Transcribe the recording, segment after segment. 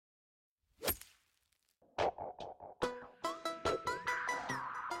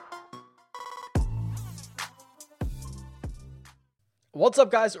What's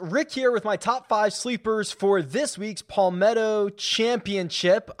up, guys? Rick here with my top 5 sleepers for this week's Palmetto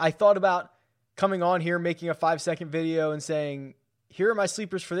Championship. I thought about coming on here, making a 5-second video and saying, here are my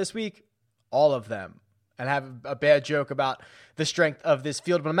sleepers for this week, all of them, and have a bad joke about the strength of this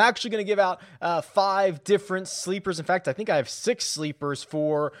field. But I'm actually going to give out 5 different sleepers. In fact, I think I have 6 sleepers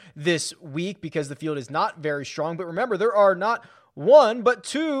for this week because the field is not very strong. But remember, there are not 1, but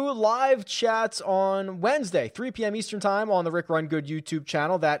 2 live chats on Wednesday, 3 p.m. Eastern time on the Rick Run Good YouTube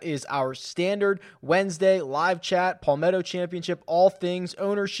channel. That is our standard Wednesday live chat, Palmetto Championship, all things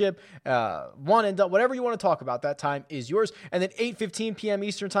ownership, one and done, whatever you want to talk about, that time is yours. And then 8:15 p.m.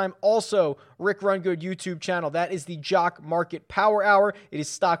 Eastern time, also Rick Run Good YouTube channel. That is the Jock Market Power Hour. It is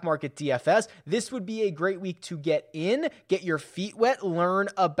Stock Market DFS. This would be a great week to get in, get your feet wet, learn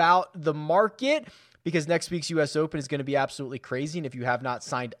about the market, because next week's U.S. Open is going to be absolutely crazy. And if you have not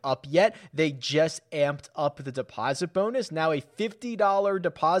signed up yet, they just amped up the deposit bonus. Now a $50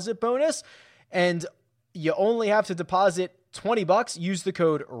 deposit bonus, and you only have to deposit $20. Use the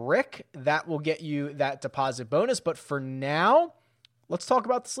code RICK. That will get you that deposit bonus. But for now, let's talk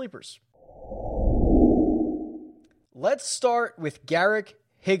about the sleepers. Let's start with Garrick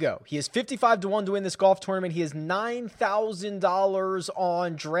Higgo. He is 55-1 to win this golf tournament. He has $9,000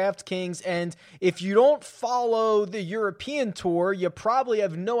 on DraftKings. And if you don't follow the European Tour, you probably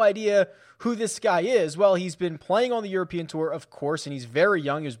have no idea who this guy is. Well, he's been playing on the European Tour, of course, and he's very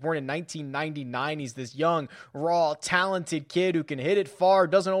young. He was born in 1999. He's this young, raw, talented kid who can hit it far,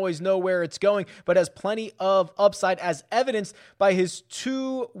 doesn't always know where it's going, but has plenty of upside, as evidenced by his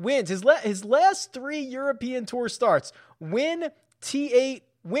 2 wins. His last 3 European Tour starts: win, T8,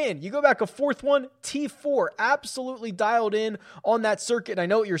 win. You go back a 4th one, T4, absolutely dialed in on that circuit. And I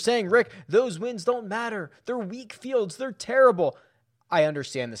know what you're saying, Rick, those wins don't matter. They're weak fields. They're terrible. I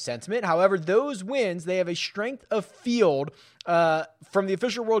understand the sentiment. However, those wins, they have a strength of field from the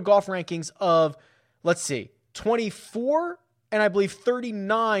official World Golf Rankings of, 24, and I believe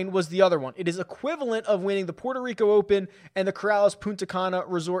 39 was the other one. It is equivalent of winning the Puerto Rico Open and the Corrales Punta Cana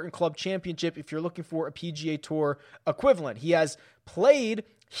Resort and Club Championship if you're looking for a PGA Tour equivalent. He has played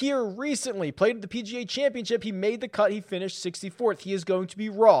here recently, played at the PGA Championship. He made the cut. He finished 64th. He is going to be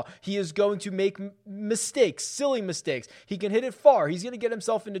raw. He is going to make mistakes, silly mistakes. He can hit it far. He's going to get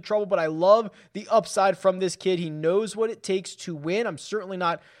himself into trouble, but I love the upside from this kid. He knows what it takes to win. I'm certainly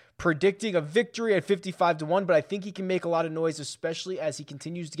not predicting a victory at 55-1, but I think he can make a lot of noise, especially as he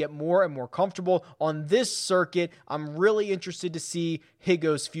continues to get more and more comfortable on this circuit. I'm really interested to see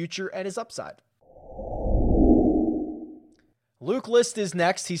Higgo's future and his upside. Luke List is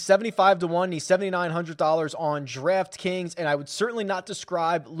next. He's 75-1. He's $7,900 on DraftKings, and I would certainly not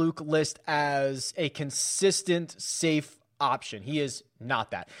describe Luke List as a consistent, safe option. He is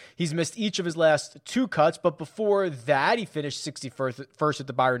not that. He's missed each of his last 2 cuts, but before that, he finished 61st at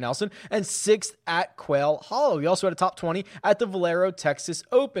the Byron Nelson and 6th at Quail Hollow. He also had a top 20 at the Valero Texas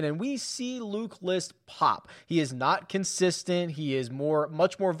Open, and we see Luke List pop. He is not consistent. He is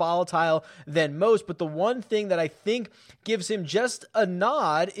much more volatile than most, but the one thing that I think gives him just a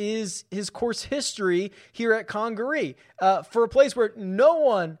nod is his course history here at Congaree. For a place where no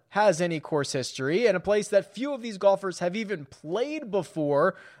one has any course history and a place that few of these golfers have even played before,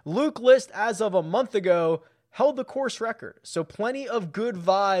 Luke List, as of a month ago, held the course record. So plenty of good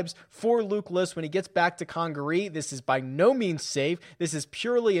vibes for Luke List when he gets back to Congaree. This is by no means safe. This is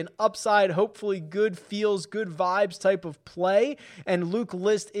purely an upside, hopefully good feels, good vibes type of play. And Luke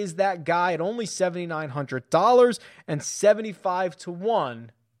List is that guy at only $7,900 and 75-1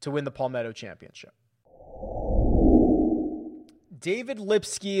 to win the Palmetto Championship. David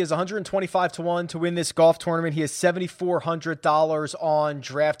Lipsky is 125-1 to win this golf tournament. He has $7,400 on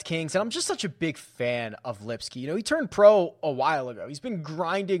DraftKings, and I'm just such a big fan of Lipsky. You know, he turned pro a while ago. He's been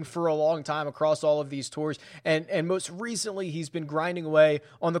grinding for a long time across all of these tours, and most recently, he's been grinding away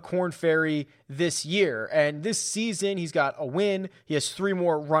on the Korn Ferry this year. And this season, he's got a win. He has 3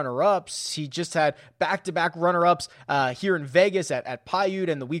 more runner-ups. He just had back-to-back runner-ups here in Vegas at Paiute,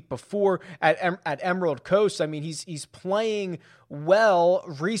 and the week before at Emerald Coast. I mean, he's playing well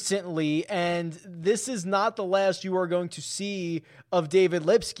recently, and this is not the last you are going to see of David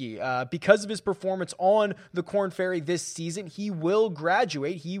Lipsky. Because of his performance on the Korn Ferry this season, he will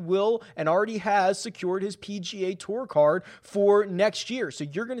graduate. He will and already has secured his PGA Tour card for next year. So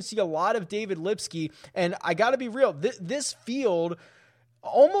you're going to see a lot of David Lipsky, and I got to be real, this field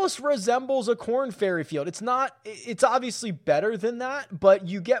almost resembles a Corn Ferry Field. It's obviously better than that, but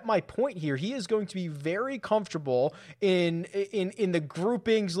you get my point here. He is going to be very comfortable in the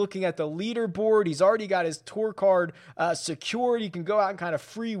groupings, looking at the leaderboard. He's already got his tour card secured. He can go out and kind of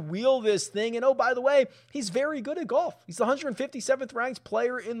freewheel this thing. And oh, by the way, he's very good at golf. He's the 157th ranked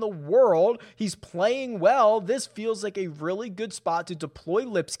player in the world. He's playing well. This feels like a really good spot to deploy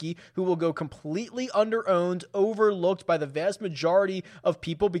Lipsky, who will go completely under-owned, overlooked by the vast majority of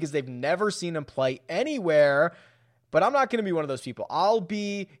people because they've never seen him play anywhere. But I'm not going to be one of those people. I'll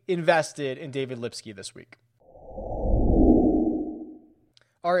be invested in David Lipsky this week.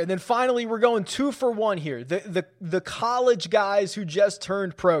 All right, and then finally, we're going 2 for 1 here. The college guys who just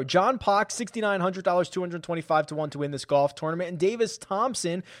turned pro. John Pak, $6,900, 225 to 1 to win this golf tournament. And Davis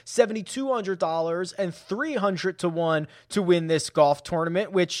Thompson, $7,200 and 300 to 1 to win this golf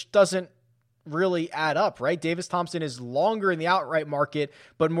tournament, which doesn't really add up, right? Davis Thompson is longer in the outright market,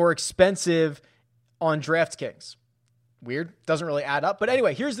 but more expensive on DraftKings. Weird. Doesn't really add up. But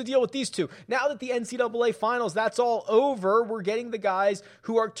anyway, here's the deal with these two. Now that the NCAA finals, that's all over, we're getting the guys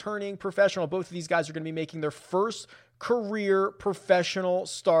who are turning professional. Both of these guys are going to be making their first career professional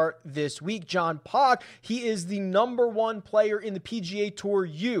start this week. John Pak, he is the number 1 player in the PGA Tour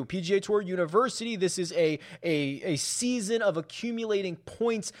PGA Tour University. This is a season of accumulating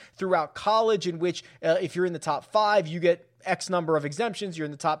points throughout college in which if you're in the top 5, you get X number of exemptions. You're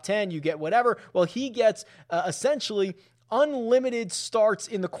in the top 10, you get whatever. Well, he gets essentially unlimited starts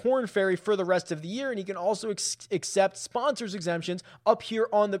in the Corn Ferry for the rest of the year, and he can also accept sponsors exemptions up here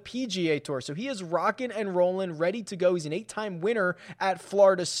on the PGA Tour. So he is rocking and rolling, ready to go. He's an 8-time winner at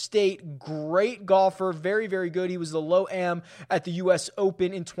Florida State. Great golfer, very, very good. He was the low am at the U.S.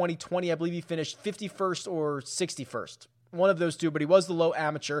 Open in 2020. I believe he finished 51st or 61st. One of those two, but he was the low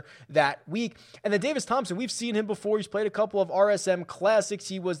amateur that week. And then Davis Thompson, we've seen him before. He's played a couple of RSM Classics.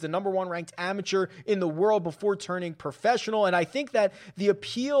 He was the number 1 ranked amateur in the world before turning professional. And I think that the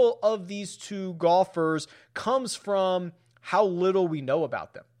appeal of these two golfers comes from how little we know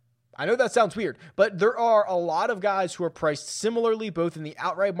about them. I know that sounds weird, but there are a lot of guys who are priced similarly, both in the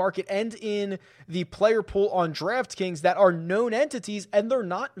outright market and in the player pool on DraftKings, that are known entities, and they're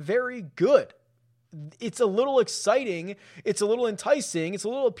not very good. It's a little exciting, it's a little enticing, it's a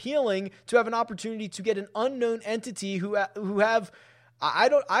little appealing to have an opportunity to get an unknown entity who have I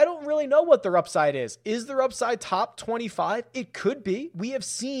don't really know what their upside is. Is their upside top 25? It could be. We have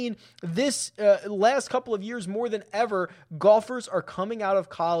seen this last couple of years more than ever. Golfers are coming out of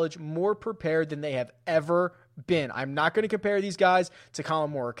college more prepared than they have ever been. I'm not going to compare these guys to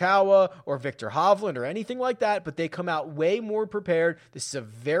Colin Morikawa or Victor Hovland or anything like that, but they come out way more prepared. This is a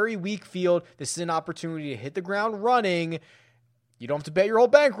very weak field. This is an opportunity to hit the ground running. You don't have to bet your whole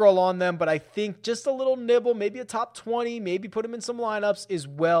bankroll on them, but I think just a little nibble, maybe a top 20, maybe put them in some lineups is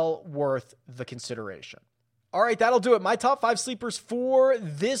well worth the consideration. All right, that'll do it. My top 5 sleepers for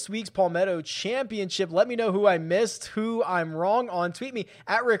this week's Palmetto Championship. Let me know who I missed, who I'm wrong on. Tweet me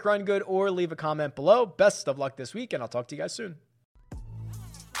at Rick Rungood or leave a comment below. Best of luck this week, and I'll talk to you guys soon.